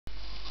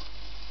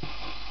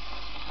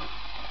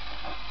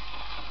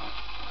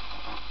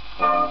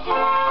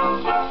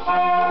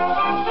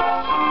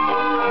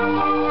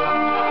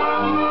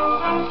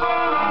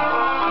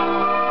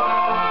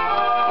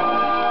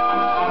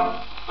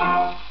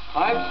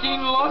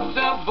seen lots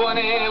of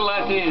bonny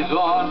lasses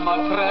on my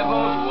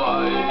travels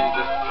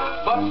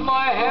wide, but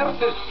my heart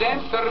is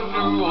centred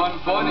new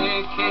on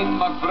bonny Kate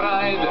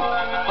McBride.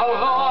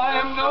 Although I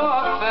am no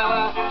a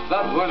fella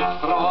that will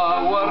throw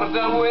a word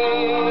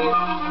away,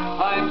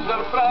 I'm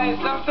surprised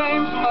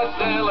sometimes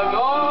myself at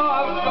all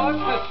I've got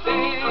to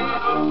say.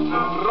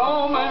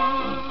 Roaming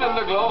in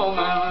the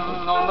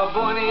gloaming on the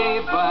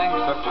bonny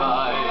banks of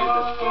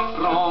Clyde,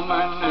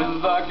 roaming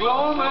in the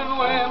gloaming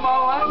with my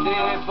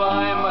laddie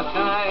by my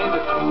side.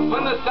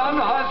 When the sun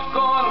has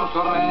gone to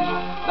rest,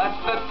 that's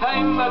the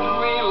time that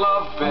we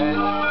love best.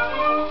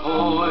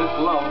 Oh, it's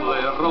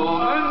lovely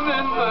roaming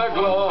in the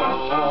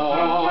gloaming,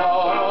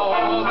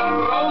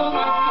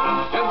 roaming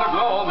in the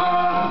gloaming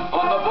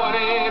on the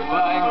bonny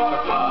banks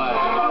of Clyde,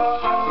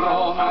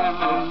 roaming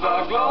in the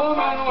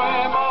gloaming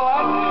with my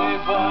laddie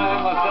by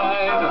my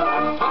side.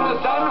 When the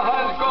sun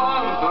has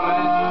gone to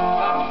rest,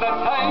 that's the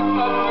time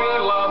that we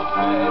love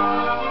best.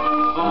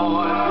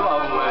 Oh, it's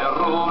lovely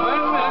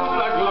roaming in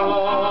the gloaming.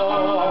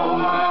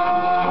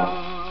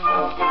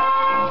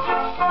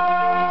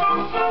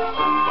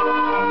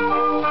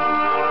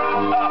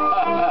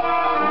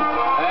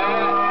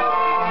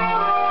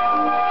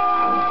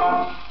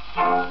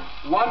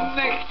 One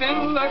night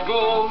in the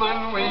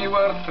gloaming we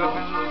were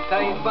tripping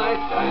side by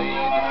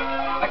side.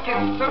 I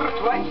kissed her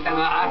twice and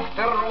I asked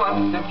her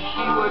once if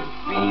she would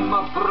be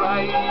my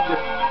bride.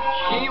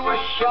 She was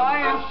shy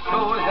and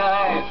so was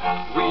I,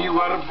 we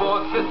were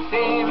both the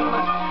same,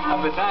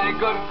 but I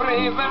got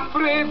brave and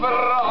braver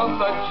on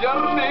the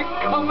journey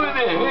coming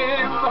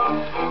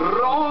home.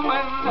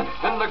 Roaming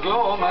in the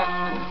gloaming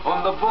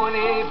on the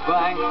bonny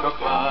banks of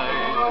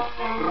Clyde,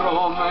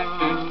 roaming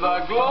in the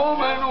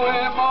gloaming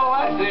with my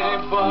laddie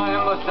by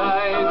my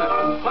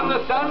side. When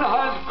the sun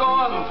has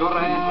gone to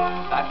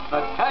rest, that's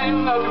the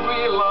time that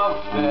we love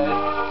best.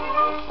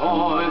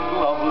 Oh, it's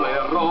lovely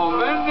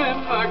roaming in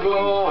the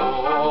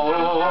gloaming,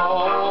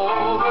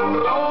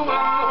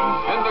 roaming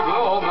in the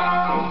gloaming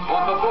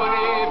on the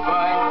bonny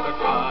banks of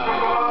Clyde,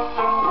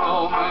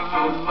 roaming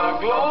in the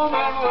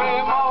gloaming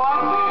with my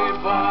laddie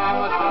by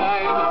my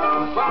side.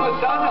 When the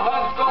sun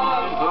has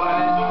gone to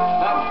rest,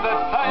 that's the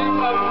time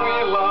that we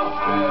love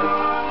best.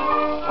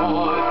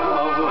 Oh, it's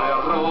lovely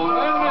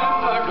roaming in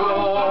the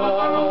gloaming.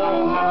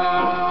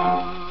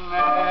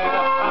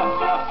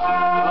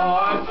 Oh,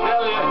 I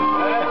tell you.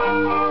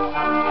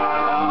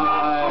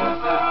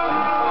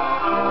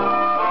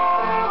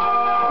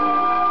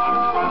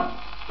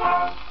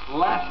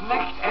 Last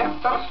night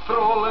after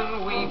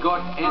strolling we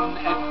got in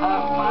at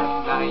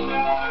 9:30,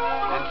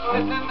 and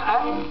sitting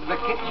at the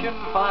kitchen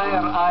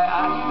fire I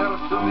asked her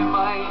to be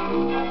mine.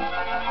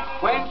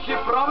 When she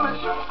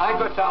promised I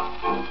got up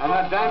and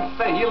I danced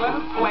the heel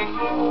and fling.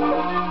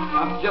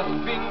 I've just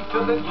been to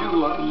the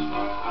jeweller's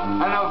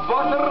and I've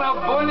bought her a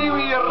bonny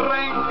wee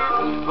ring.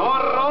 Oh,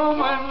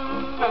 roaming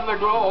in the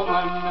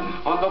gloaming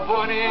on the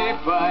bonny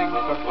banks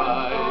of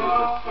Clyde,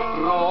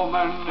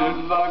 roaming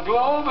in the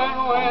gloaming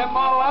with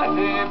my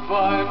laddie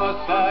by my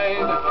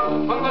side.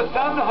 When the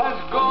sun has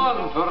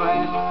gone to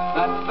rest,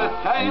 that's the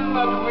time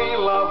that we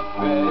love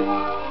best.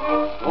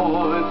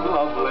 Oh, it's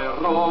lovely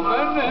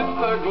roaming in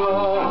the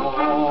gloaming,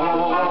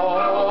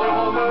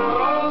 roaming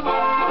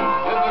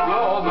in the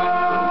gloaming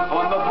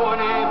on the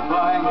bonny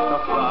banks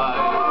of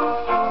Clyde,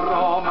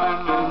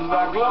 roaming in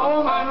the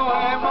gloaming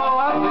with my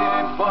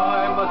laddie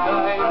by my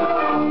side.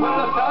 When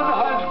the sun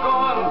has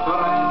gone to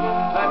rest,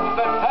 that's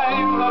the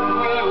time that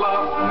we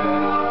love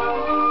best.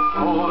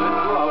 Oh,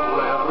 it's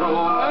lovely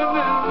roaming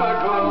in the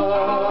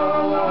gloaming.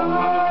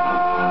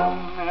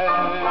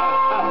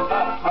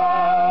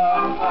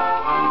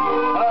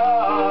 Oh,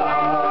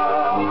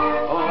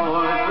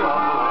 it's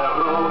lovely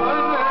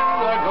roaming in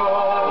the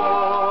gloaming.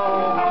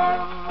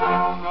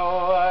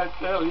 Oh, I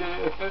tell you,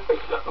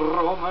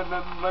 roaming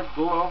in the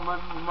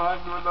gloaming, man,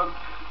 when there's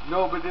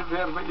nobody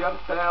there but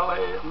yourself.